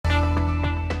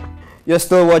You're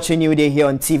still watching New Day here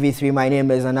on TV3. My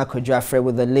name is Anako Jaffrey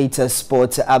with the latest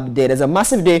sports update. There's a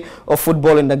massive day of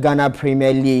football in the Ghana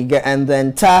Premier League, and the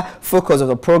entire focus of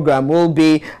the program will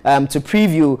be to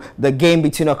preview the game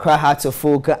between Accra Hearts of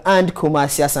Oak and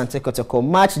Kumasi Ashanti Kotoko,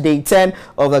 match day 10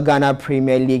 of the Ghana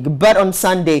Premier League. But on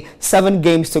Sunday, 7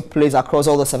 games took place across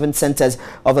all the 7 centers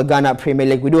of the Ghana Premier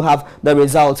League. We do have the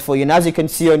results for you. And as you can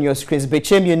see on your screens,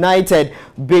 Bechem United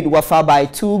beat Wafa by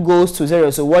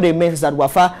 2-0. So what it means is that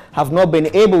Wafa have not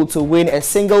been able to win a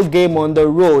single game on the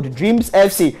road. Dreams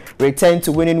FC returned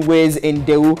to winning ways in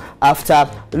Dewu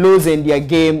after losing their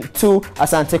game to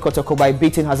Ashanti Kotoko by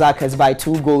beating Hazakas by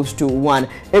 2-1.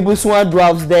 Ebusua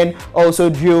Dwarfs then also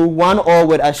drew 1-1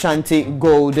 with Ashanti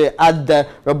Gold at the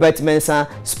Robert Mensah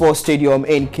Sports Stadium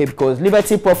in Cape Coast.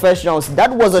 Liberty Professionals,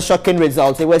 that was a shocking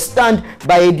result. They were stunned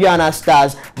by Aduana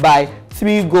Stars by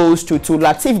 3-2.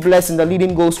 Latif Blessing, the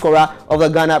leading goal scorer of the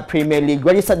Ghana Premier League,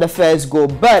 registered the first goal,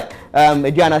 but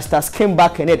Aduana Stars came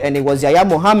back in it, and it was Yaya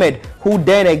Mohammed who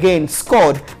then again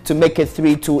scored to make it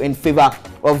 3-2 in favor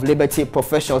of Liberty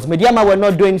Professionals. Mediama were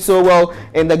not doing so well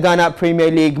in the Ghana Premier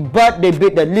League, but they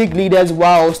beat the league leaders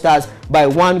Wow Stars by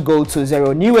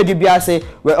 1-0. New Edibiase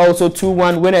were also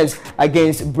 2-1 winners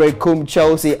against Brecum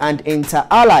Chelsea, and Inter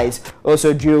Allies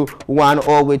also drew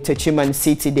 1-0 with Techiman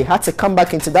City. They had to come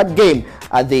back into that game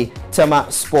at the Tema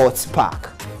Sports Park.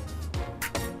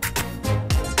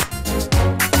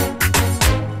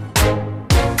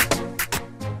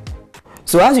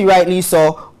 So as you rightly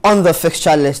saw on the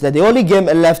fixture list, that the only game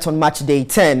left on match day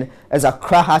 10 is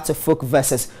Accra Hearts of Oak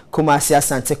versus Kumasi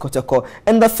Ashanti Kotoko.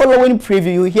 In the following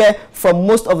preview, you hear from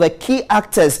most of the key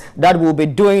actors that will be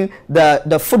doing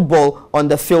the football on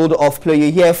the field of play.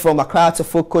 You hear from Accra Hearts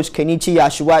of Oak coach Kenichi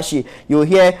Yashuwashi. You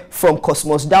hear from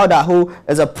Cosmos Dauda, who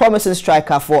is a promising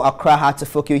striker for Accra Hearts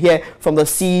of Oak. You hear from the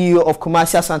CEO of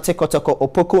Kumasi Ashanti Kotoko,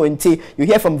 Opoku Nti. You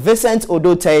hear from Vincent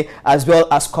Odote, as well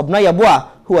as Kobna Yabua,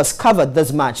 who has covered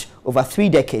this match over 3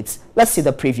 decades. Let's see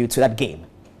the preview to that game.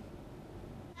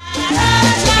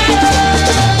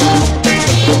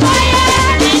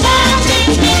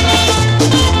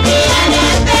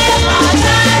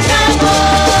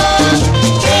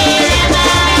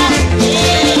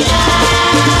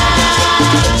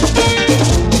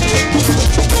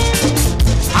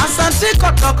 Ashanti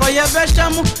Kotoko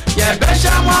yebeshamu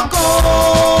ko.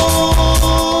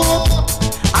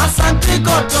 Ashanti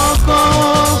Kotoko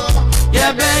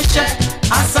yebeshe.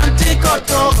 Ashanti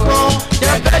Kotoko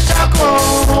yebeshako.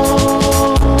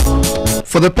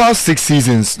 For the past 6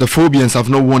 seasons, the Phobians have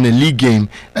not won a league game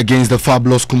against the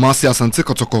fabulous Kumasi Ashanti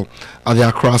Kotoko at the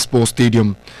Accra Sports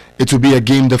Stadium. It will be a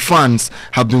game the fans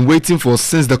have been waiting for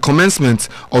since the commencement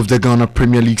of the Ghana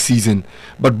Premier League season.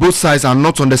 But both sides are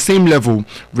not on the same level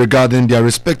regarding their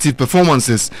respective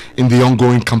performances in the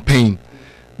ongoing campaign.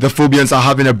 The Phobians are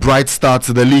having a bright start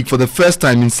to the league for the first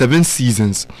time in 7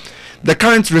 seasons. The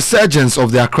current resurgence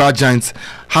of the Accra Giants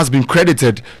has been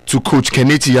credited to coach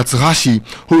Kenichi Yatsuhashi,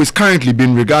 who is currently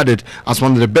being regarded as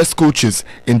one of the best coaches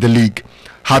in the league.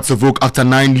 Hearts of Oak, after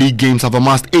 9 league games, have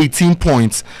amassed 18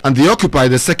 points, and they occupy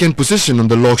the 2nd position on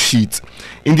the log sheet.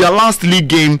 In their last league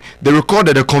game, they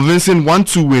recorded a convincing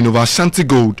 1-2 win over Ashanti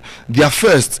Gold, their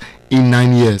first in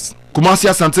 9 years. Kumasi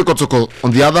Ashanti Kotoko,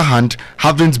 on the other hand,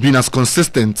 haven't been as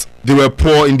consistent. They were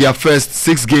poor in their first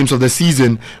 6 games of the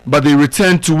season, but they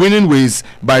returned to winning ways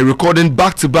by recording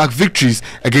back-to-back victories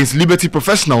against Liberty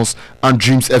Professionals and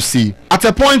Dreams FC. At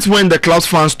a point when the club's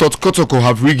fans thought Kotoko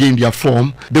have regained their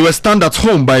form, they were stunned at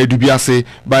home by Edubiase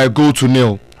by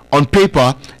 1-0. On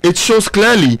paper, it shows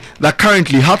clearly that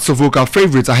currently Hearts of Oak are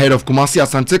favourites ahead of Kumasi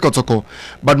Ashanti Kotoko,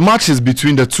 but matches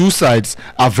between the two sides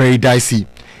are very dicey.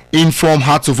 Informed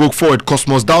Hearts of Oak forward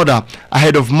Cosmos Dauda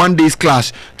ahead of Monday's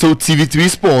clash told TV3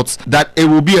 Sports that it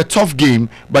will be a tough game,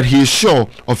 but he is sure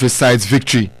of his side's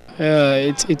victory.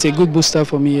 It's a good booster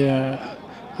for me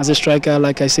as a striker.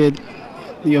 Like I said,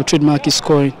 your trademark is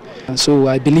scoring, and so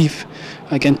I believe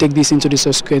I can take this into the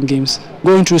subsequent games.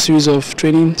 Going through a series of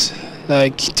trainings,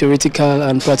 like theoretical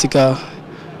and practical,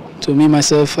 to me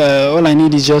myself, all I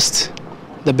need is just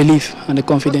the belief and the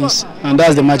confidence, and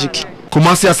that's the magic.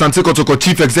 Kumasi Ashanti Kotoko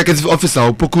Chief Executive Officer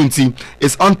Opoku Nti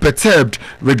is unperturbed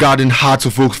regarding Hearts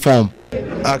of Oak form.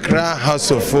 Accra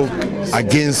Hearts of Oak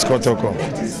against Kotoko.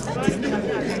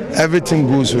 Everything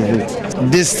goes with it.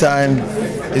 This time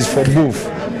is for both.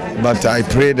 But I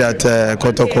pray that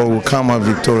Kotoko will come out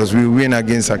victorious. We win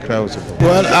against Accra.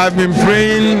 Well, I've been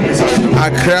praying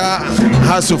Accra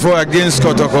Hearts of Oak against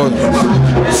Kotoko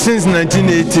since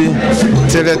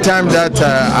 1980 till the time that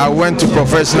I went to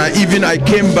professional. Even I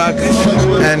came back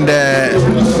and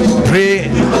pray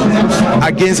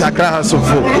against Accra House of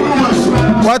Folk.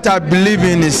 What I believe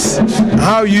in is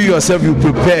how you yourself you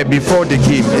prepare before the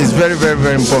game is very, very,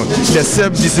 very important. The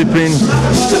self-discipline,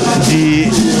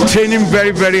 the training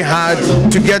very, very hard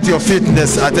to get your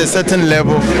fitness at a certain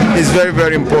level is very,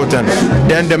 very important.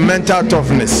 Then the mental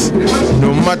toughness,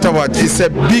 no matter what, it's a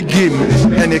big game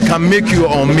and it can make you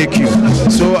or make you.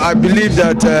 So I believe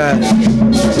that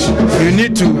you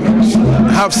need to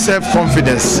have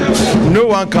self-confidence. No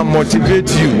one can motivate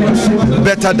you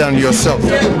better than yourself.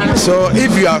 So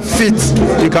if you are fit,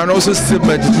 you can also still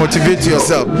motivate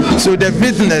yourself. So the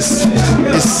fitness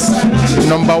is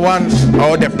number one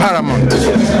or the paramount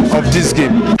of this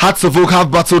game. Hearts of Oak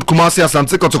have battled Kumasi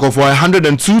Ashanti Kotoko for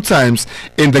 102 times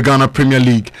in the Ghana Premier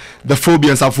League. The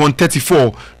Phobians have won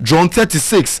 34, drawn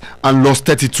 36 and lost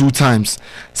 32 times.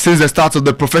 Since the start of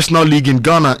the professional league in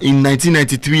Ghana in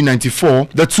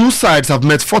 1993-94, the two sides have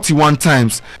met 41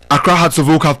 times. Accra Hearts of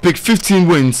Oak have picked 15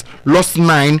 wins, lost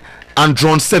 9 and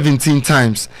drawn 17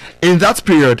 times. In that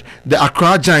period, the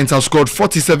Accra Giants have scored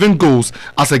 47 goals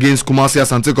as against Kumasi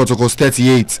Ashanti Kotoko's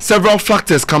 38. Several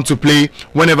factors come to play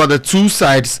whenever the two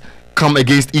sides come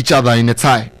against each other in a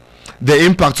tie. The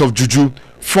impact of juju,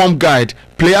 form guide,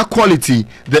 player quality,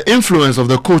 the influence of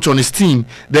the coach on his team,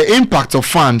 the impact of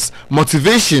fans,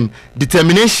 motivation,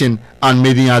 determination and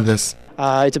many others.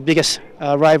 It's the biggest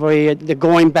rivalry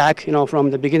going back,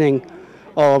 from the beginning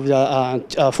of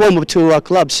the form of two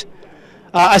clubs.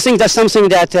 I think that's something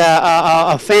that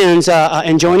our fans are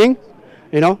enjoying,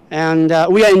 and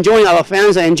we are enjoying, our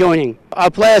fans are enjoying. Our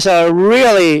players are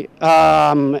really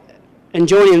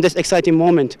enjoying this exciting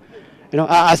moment.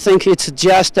 I think it's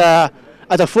just, as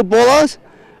a footballers,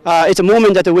 it's a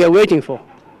moment that we are waiting for.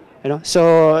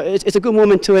 So it's a good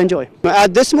moment to enjoy.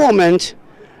 At this moment,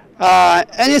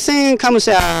 anything comes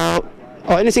out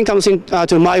or anything comes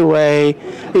into my way,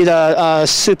 either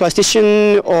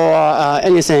superstition or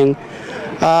anything,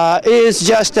 is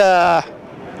just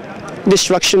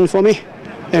distraction for me.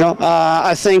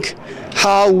 I think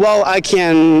how well I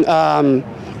can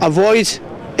avoid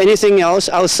anything else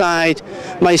outside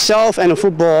myself and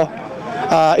football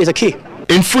is a key.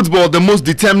 In football, the most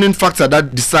determining factor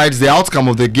that decides the outcome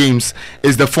of the games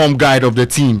is the form guide of the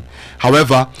team.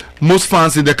 However, most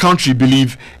fans in the country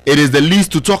believe it is the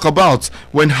least to talk about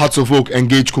when Hearts of Oak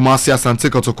engage Kumasi Ashanti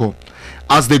Kotoko,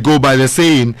 as they go by the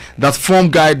saying that form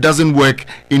guide doesn't work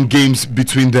in games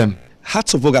between them.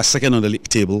 Hearts of Oak are second on the league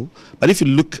table, but if you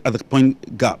look at the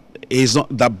point gap, it's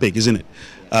not that big, isn't it?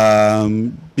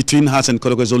 Between Hearts and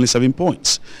Kotoko is only 7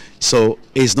 points, so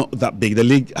it's not that big. The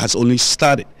league has only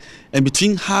started, and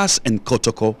between Hearts and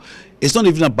Kotoko, it's not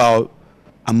even about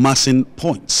amassing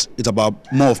points. It's about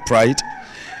more of pride.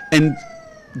 And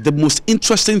the most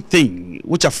interesting thing,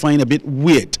 which I find a bit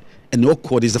weird and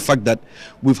awkward, is the fact that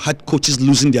we've had coaches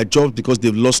losing their jobs because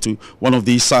they've lost to one of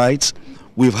these sides.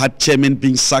 We've had chairmen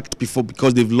being sacked before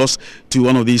because they've lost to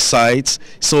one of these sides.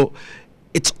 So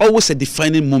it's always a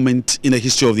defining moment in the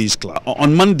history of these clubs.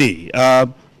 On Monday,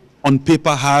 on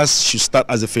paper, Hearts should start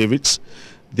as the favourites.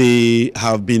 They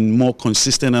have been more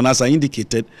consistent, and as I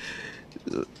indicated,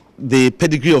 the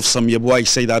pedigree of Sam Yeboah, I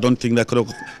say that I don't think that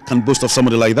can boast of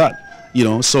somebody like that.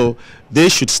 So they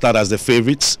should start as the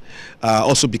favourites,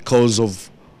 also because of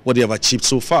what they have achieved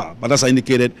so far. But as I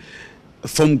indicated,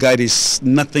 form guide is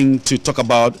nothing to talk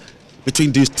about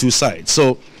between these two sides.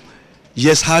 So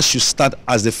yes, Hearts should start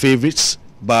as the favourites,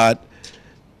 but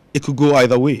it could go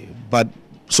either way. But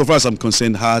so far as I'm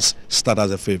concerned, Hearts start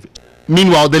as a favourite.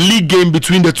 Meanwhile, the league game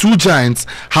between the two giants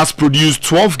has produced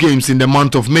 12 games in the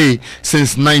month of May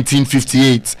since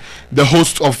 1958. The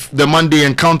hosts of the Monday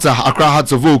encounter, Accra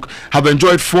Hearts of Oak, have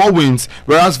enjoyed 4 wins,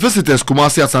 whereas visitors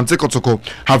Kumasi Ashanti Kotoko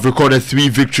have recorded 3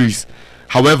 victories.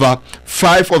 However,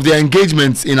 5 of their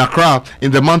engagements in Accra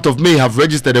in the month of May have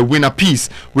registered a win apiece,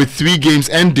 with 3 games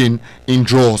ending in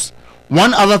draws.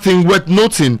 One other thing worth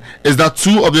noting is that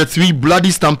 2 of the 3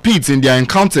 bloody stampedes in their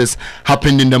encounters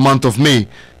happened in the month of May.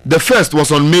 The first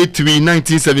was on May 3,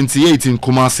 1978 in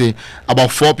Kumasi. About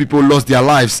 4 people lost their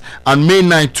lives, and May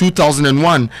 9,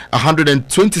 2001,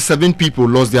 127 people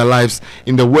lost their lives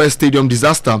in the worst stadium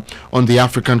disaster on the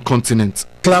African continent.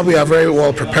 Club, we are very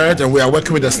well prepared, and we are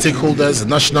working with the stakeholders, the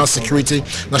National Security,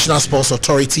 National Sports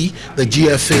Authority, the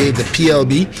GFA, the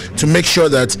PLB, to make sure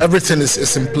that everything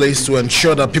is in place to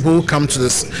ensure that people who come to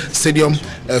this stadium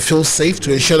feel safe,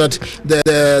 to ensure that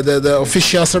the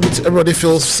officials, everybody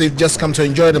feels safe, just come to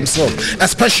enjoy themselves,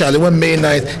 especially when May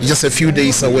 9th is just a few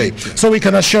days away. So we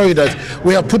can assure you that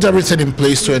we have put everything in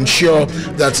place to ensure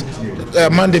that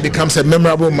Monday becomes a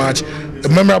memorable match a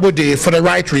memorable day for the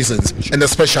right reasons, and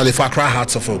especially for Accra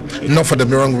Hearts of Oak, not for the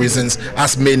wrong reasons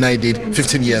as May 9 did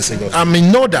 15 years ago. I'm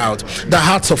in no doubt that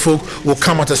Hearts of Oak will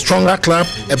come out a stronger club,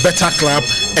 a better club,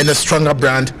 and a stronger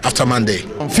brand after Monday.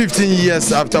 15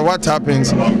 years after what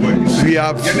happens, we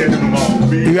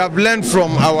have learned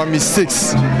from our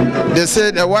mistakes. They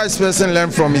said a wise person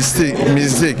learns from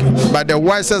mistake, but the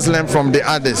wisest learn from the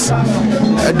others.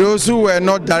 Those who were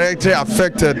not directly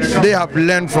affected, they have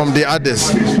learned from the others,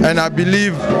 and I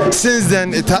believe since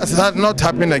then it has not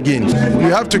happened again.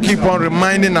 We have to keep on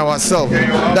reminding ourselves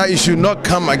that it should not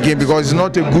come again, because it's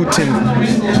not a good thing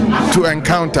to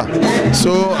encounter.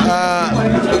 So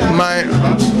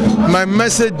my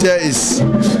message there is,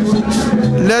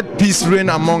 let peace reign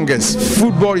among us.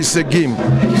 Football is a game.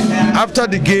 After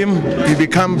the game, we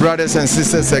become brothers and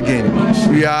sisters again.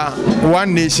 We are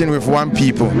one nation with one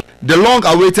people. The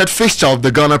long-awaited fixture of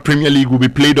the Ghana Premier League will be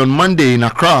played on Monday in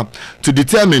Accra to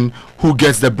determine who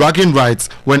gets the bragging rights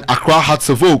when Accra Hearts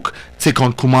of Oak take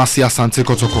on Kumasi Asante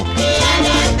Kotoko.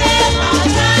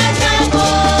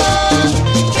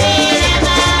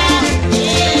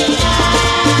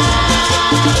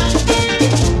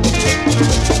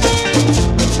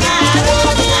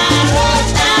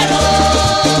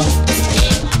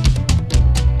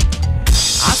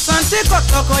 Asante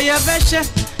Kotoko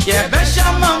yebesha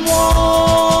mamo.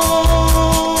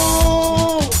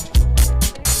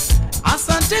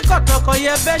 Asante Kotoko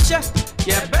yebesha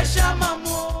mamo.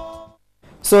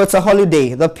 So it's a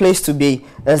holiday. The place to be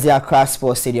is the Accra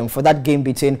Sports Stadium for that game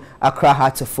between Accra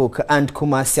Hearts of Oak and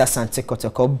Kumasi Asante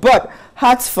Kotoko. But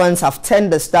Hearts fans have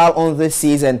turned the style on this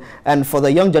season, and for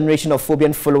the young generation of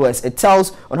Phobian followers, it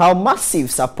tells on how massive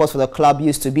support for the club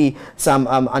used to be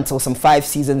until some 5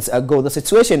 seasons ago. The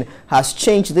situation has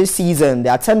changed this season.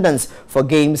 The attendance for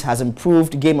games has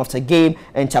improved game after game,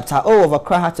 and Chapter O of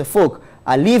Accra Hearts of Oak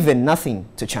are leaving nothing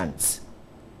to chance.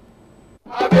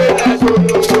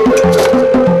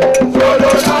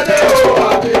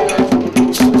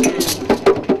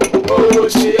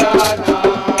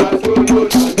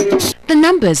 The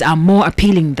numbers are more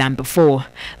appealing than before,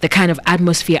 the kind of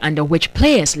atmosphere under which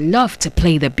players love to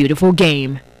play the beautiful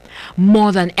game.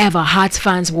 More than ever, Hearts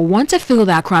fans will want to fill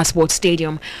the Accra Sports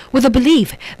Stadium with the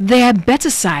belief they are a better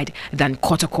side than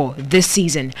Kotoko this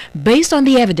season, based on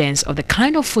the evidence of the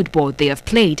kind of football they have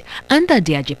played under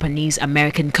their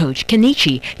Japanese-American coach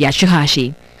Kenichi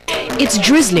Yashihashi. It's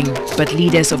drizzling, but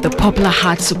leaders of the popular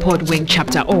Hearts support wing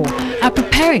Chapter O are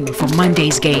preparing for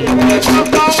Monday's game.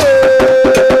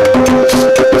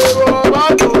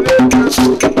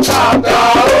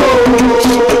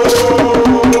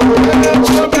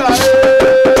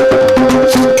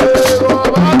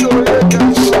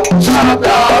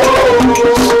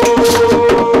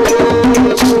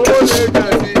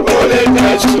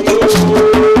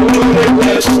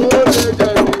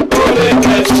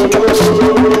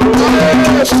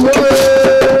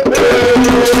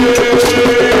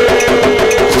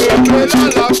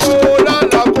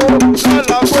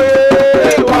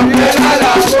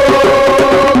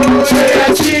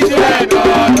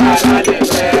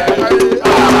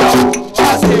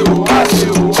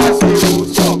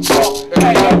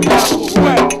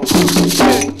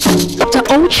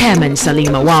 Chairman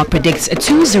Salim Awal predicts a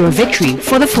 2-0 victory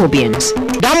for the Phobians.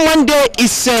 That Monday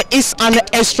is an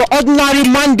extraordinary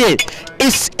Monday.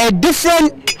 It's a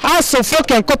different House of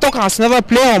Folk, and Kotoko has never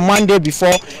played on Monday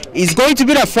before. It's going to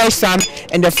be the first time,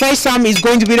 and the first time is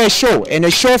going to be the show, and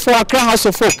a show for Accra House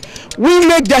of Folk. We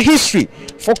make the history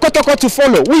for Kotoko to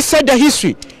follow. We set the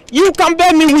history. You can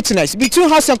bear me witness between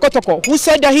House and Kotoko. Who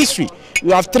said the history?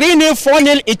 You have 3-0,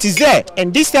 4-0, it is there.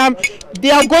 And this time,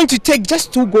 they are going to take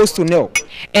just 2 goals to 0.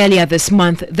 Earlier this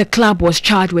month, the club was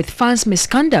charged with fans'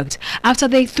 misconduct after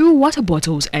they threw water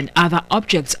bottles and other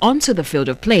objects onto the field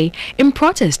of play in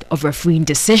protest of refereeing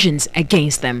decisions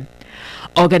against them.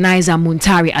 Organizer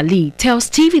Muntari Ali tells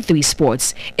TV3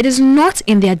 Sports it is not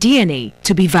in their DNA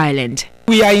to be violent.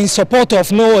 We are in support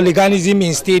of no hooliganism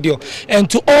in stadium, and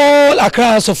to all Accra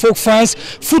House of Folk fans,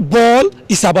 football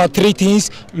is about 3 things: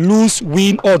 lose,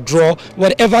 win or draw.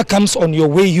 Whatever comes on your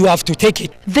way, you have to take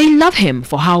it. They love him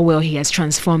for how well he has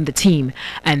transformed the team,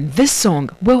 and this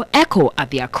song will echo at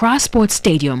the Accra Sports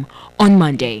Stadium on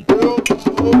Monday. Oh,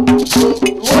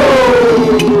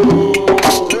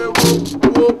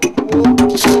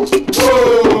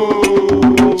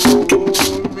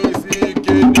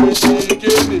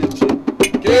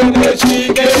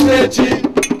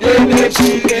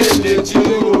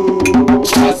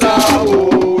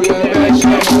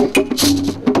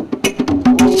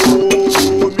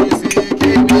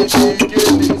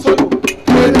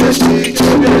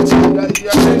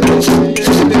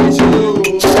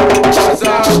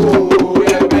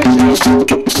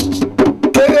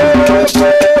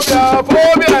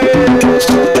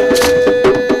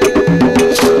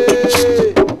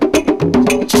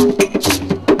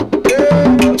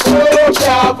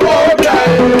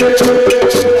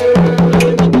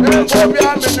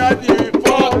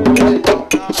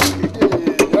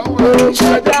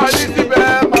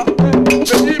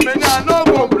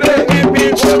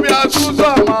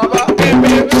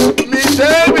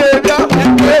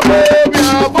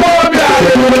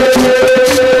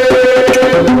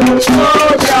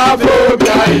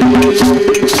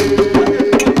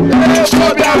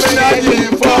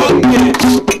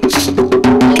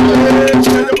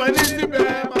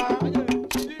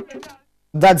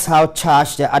 that's how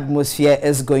charged the atmosphere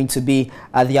is going to be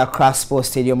at the Accra Sports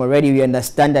Stadium. Already we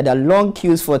understand that there are long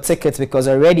queues for tickets because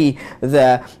already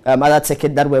the other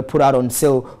tickets that were put out on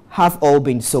sale have all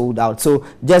been sold out. So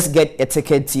just get a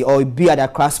ticket or be at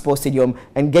Accra Sports Stadium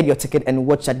and get your ticket and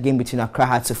watch that game between Accra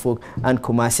Hearts of Folk and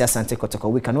Kumasi Asante Kotoko.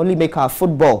 We can only make our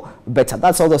football better.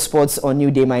 That's all the sports on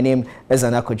New Day. My name is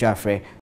Anako Jafre.